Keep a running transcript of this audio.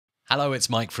Hello, it's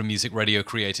Mike from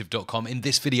musicradiocreative.com. In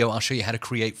this video, I'll show you how to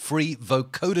create free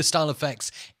vocoder style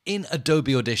effects in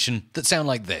Adobe Audition that sound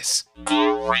like this.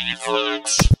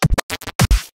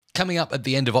 Coming up at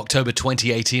the end of October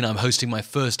 2018, I'm hosting my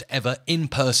first ever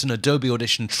in-person Adobe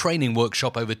Audition training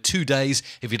workshop over 2 days.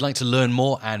 If you'd like to learn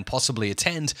more and possibly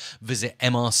attend, visit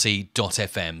mrc.fm/learn.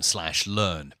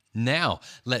 Now,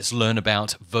 let's learn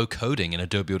about vocoding in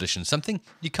Adobe Audition, something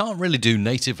you can't really do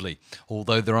natively.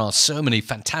 Although there are so many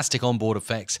fantastic onboard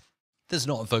effects, there's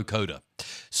not a vocoder.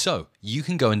 So, you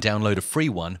can go and download a free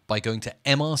one by going to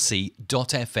mrc.fm/Tal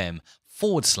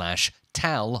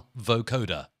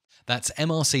Vocoder. That's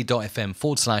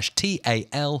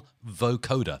mrc.fm/TAL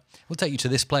Vocoder. We'll take you to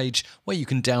this page where you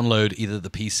can download either the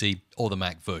PC or the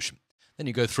Mac version. Then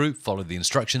you go through, follow the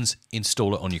instructions,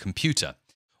 install it on your computer.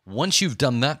 Once you've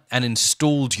done that and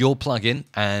installed your plugin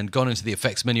and gone into the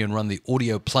effects menu and run the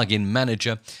audio plugin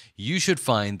manager, you should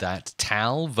find that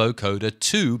Tal Vocoder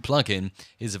II Plugin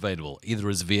is available, either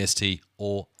as VST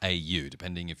or AU,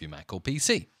 depending if you're Mac or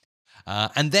PC.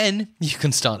 And then you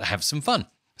can start to have some fun.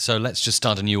 So let's just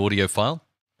start a new audio file.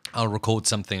 I'll record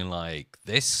something like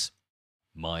this.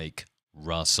 Mike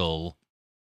Russell.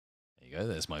 There you go,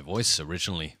 there's my voice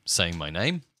originally saying my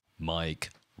name. Mike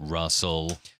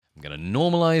Russell. I'm going to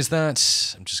normalize that.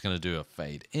 I'm just going to do a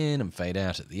fade in and fade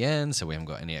out at the end so we haven't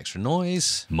got any extra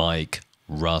noise. Mike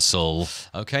Russell.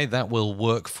 Okay, that will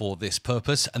work for this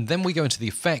purpose. And then we go into the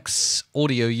effects,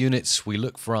 audio units. We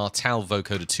look for our Tal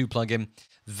Vocoder II plugin.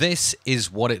 This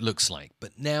is what it looks like.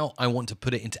 But now I want to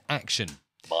put it into action.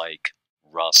 Mike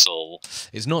Russell.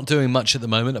 It's not doing much at the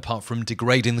moment apart from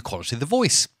degrading the quality of the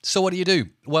voice. So what do?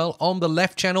 Well, on the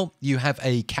left channel, you have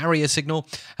a carrier signal,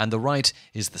 and the right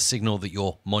is the signal that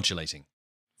you're modulating.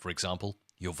 For example,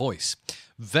 your voice.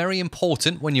 Very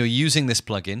important when you're using this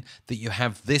plugin that you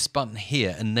have this button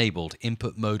here enabled,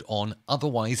 input mode on,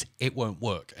 otherwise it won't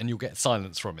work and you'll get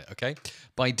silence from it, okay?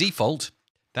 By default,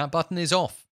 that button is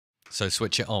off. So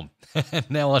switch it on.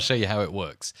 Now I'll show you how it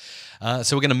works.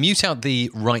 So we're going to mute out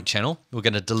the right channel. We're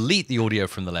going to delete the audio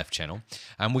from the left channel.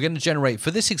 And we're going to generate,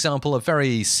 for this example, a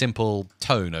very simple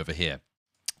tone over here.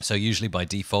 So usually by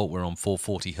default, we're on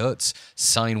 440 Hertz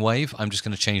sine wave. I'm just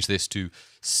going to change this to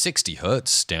 60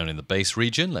 Hertz down in the bass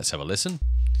region. Let's have a listen.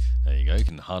 There you go. You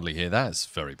can hardly hear that. It's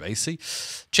very bassy.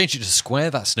 Change it to square.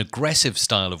 That's an aggressive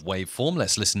style of waveform.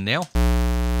 Let's listen now.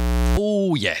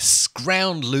 Oh, yes,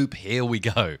 ground loop, here we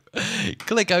go.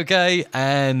 Click OK,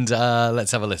 and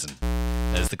let's have a listen.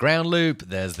 There's the ground loop,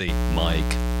 there's the Mike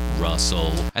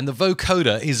Russell. And the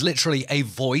vocoder is literally a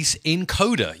voice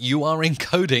encoder. You are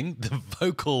encoding the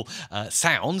vocal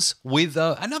sounds with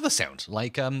another sound,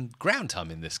 like ground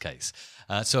hum in this case.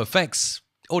 So effects,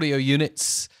 audio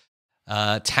units,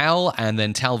 Tal, and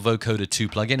then Tal Vocoder II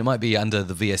Plugin. It might be under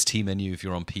the VST menu if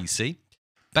you're on PC.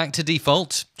 Back to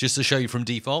default, just to show you from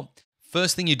default.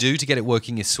 First thing you do to get it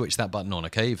working is switch that button on,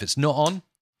 okay? If it's not on,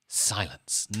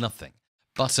 silence, nothing.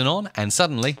 Button on, and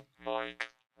suddenly, Mike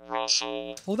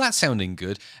Russell. Well, that's sounding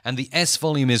good. And the S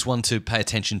volume is one to pay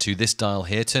attention to. This dial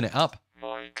here, turn it up.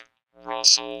 Mike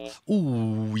Russell.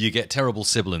 Ooh, you get terrible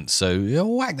sibilance, so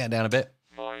whack that down a bit.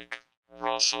 Mike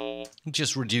Russell. It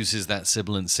just reduces that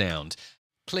sibilant sound.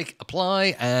 Click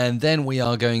apply, and then we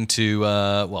are going to,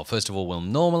 well, first of all, we'll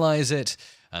normalize it,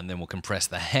 and then we'll compress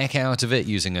the heck out of it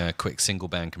using a quick single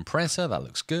band compressor. That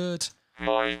looks good.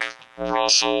 Mike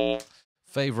Russell.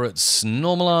 Favorites,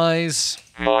 normalize.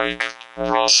 Mike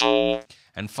Russell.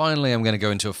 And finally, I'm going to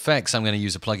go into effects. I'm going to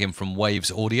use a plugin from Waves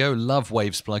Audio. Love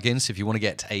Waves plugins. If you want to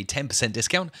get a 10%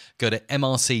 discount, go to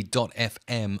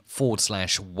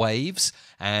mrc.fm/waves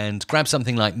and grab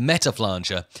something like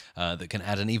metaflanger that can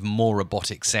add an even more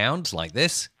robotic sound like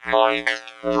this. Mike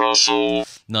Russell.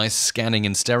 Nice scanning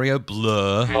in stereo.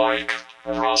 Blur. Mike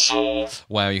Russell.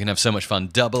 Wow, you can have so much fun.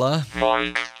 Doubler.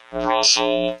 Mike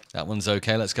Russell. That one's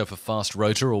okay. Let's go for fast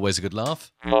rotor. Always a good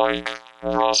laugh. Mike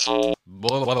Russell.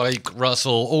 Mike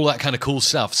Russell. All that kind of cool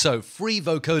stuff. So free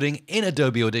vocoding in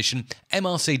Adobe Audition.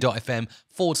 mrc.fm/Tal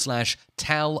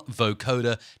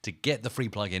Vocoder to get the free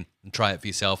plugin and try it for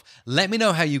yourself. Let me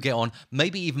know how you get on.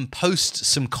 Maybe even post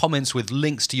some comments with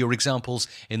links to your examples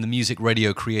in the Music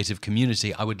Radio Creative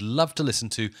community. I would love to listen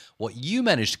to what you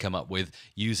managed to come up with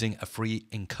using a free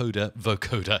encoder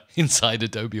vocoder inside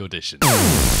Adobe Audition.